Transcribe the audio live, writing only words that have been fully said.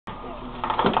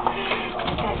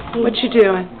What you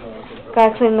doing?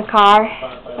 Gotta clean the car.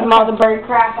 And all the bird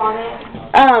crap on it.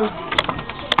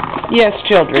 Yes,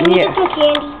 children, Can you yes. get some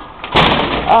candy?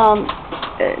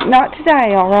 Not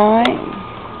today, all right?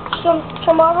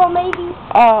 Tomorrow, maybe?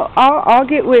 I'll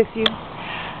get with you.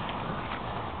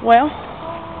 Well,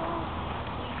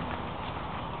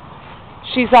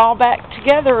 she's all back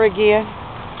together again.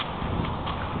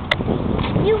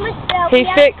 You missed out. He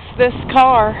fixed this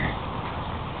car.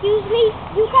 Excuse me,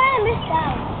 you kind of missed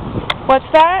out. What's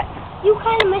that? You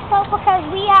kind of missed out because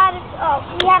we had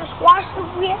a squash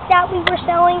that we were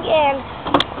selling and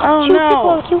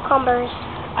no. cucumbers.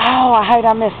 Oh, I hate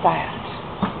I missed that.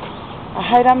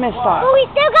 But we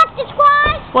still got the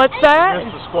squash. What's that?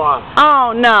 Missed the squash.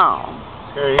 Oh no.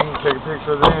 Here, you can take a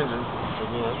picture of the engine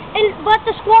again. But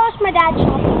the squash, my dad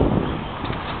shot.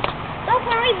 Don't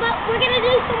worry, but we're gonna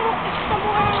do some more.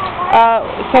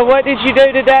 So what did you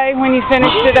do today when you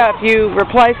finished it up? You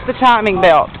replaced the timing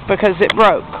belt because it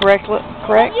broke, correct?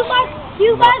 You guys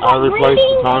I got replaced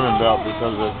greetings? the timing belt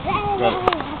because it got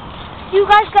You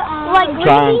guys got like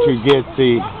trying to greetings? get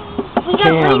the We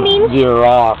got cam greetings? gear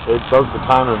off. It broke the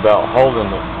timing belt holding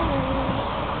it.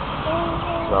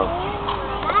 So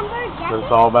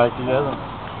it's all back together.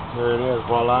 Here it is,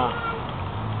 voila.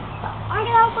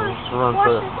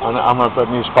 I'm gonna put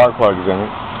new spark plugs in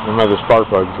it. Remember, the spark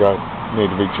plugs need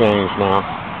to be changed now,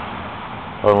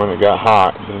 or when it got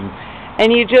hot.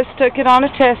 And you just took it on a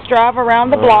test drive around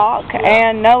the block,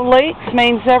 and no leaks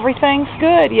means everything's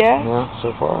good, yeah? Yeah,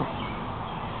 so far.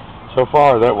 So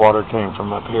far, that water came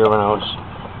from up here when I was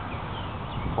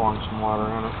pouring some water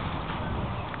in it.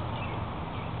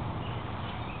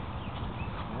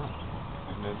 Yeah.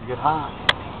 And it get hot.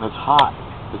 It's hot.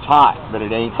 It's hot, but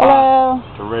it ain't hot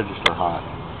to register hot.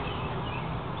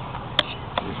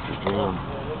 Mr. Jim.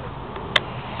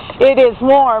 It is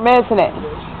warm, isn't it?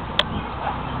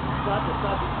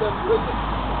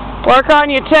 Work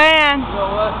on your tan. You know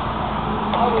what?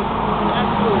 I was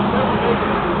absolutely never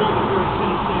making it to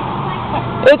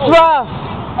Tennessee. It's rough.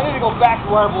 I need to go back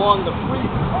to where I belong, the free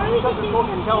country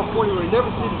folk in California where you never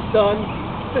see the sun.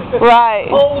 Right.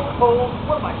 Cold, cold.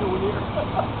 What am I doing here?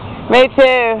 Me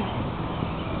too.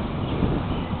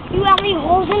 You have any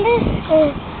holes in this?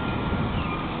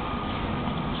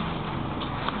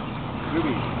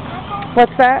 Rubies.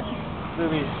 What's that?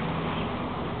 Rubies.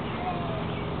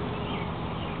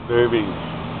 Rubies.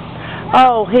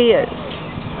 Oh, his.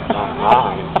 Not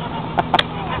mine.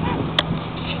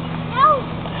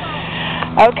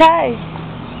 Okay.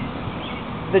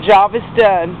 The job is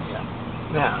done.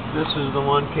 Now, this is the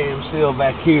one cam seal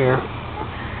back here.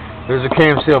 There's a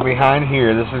cam seal behind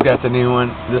here. This has got the new one.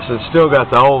 This has still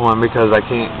got the old one because I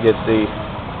can't get the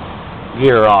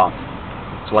gear off.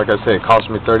 So like I said, it cost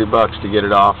me $30 to get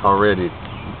it off already.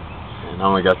 And I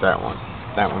only got that one.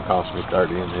 That one cost me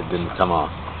 $30 and it didn't come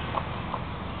off.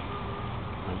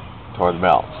 I tore the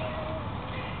belts.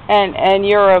 And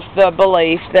you're of the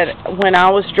belief that when I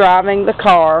was driving the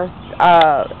car,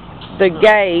 the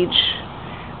gauge,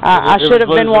 I should have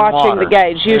been watching the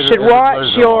gauge. You should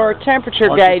watch your temperature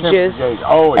gauges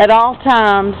at all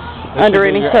times under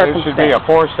any circumstance. It should be a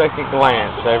 4-second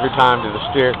glance every time to the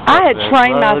steer. I had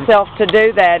trained myself to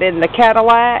do that in the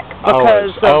Cadillac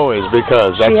because always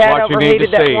because that's what you need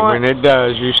to see. When it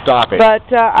does, you stop it. But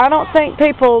I don't think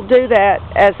people do that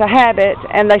as a habit,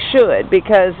 and they should,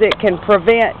 because it can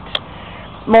prevent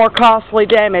more costly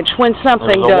damage when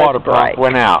something does the water break. pump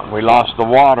went out. We lost the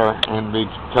water, and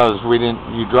because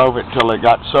you drove it till it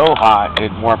got so hot,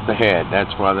 it warped the head.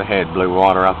 That's why the head blew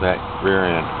water out that rear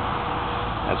end.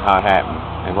 That's how it happened.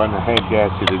 It wasn't a head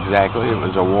gasket exactly. It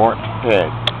was a warped head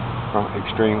from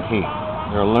extreme heat.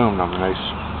 They're aluminum, and they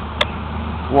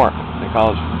warp. They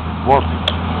call it warping.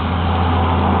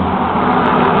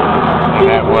 And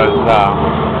that was.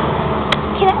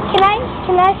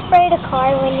 Can I spray the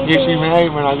car when you Yes, you may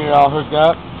when I get it all hooked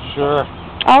up. Sure.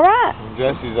 All right. And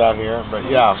Jesse's out here, but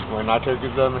yeah, when I took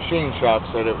it to the machine shop,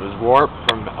 said it was warped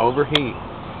from overheat.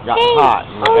 Got hot,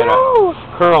 and I had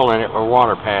a curl in it where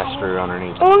water passed through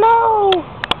underneath. Oh no!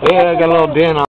 Yeah, I got a little dent on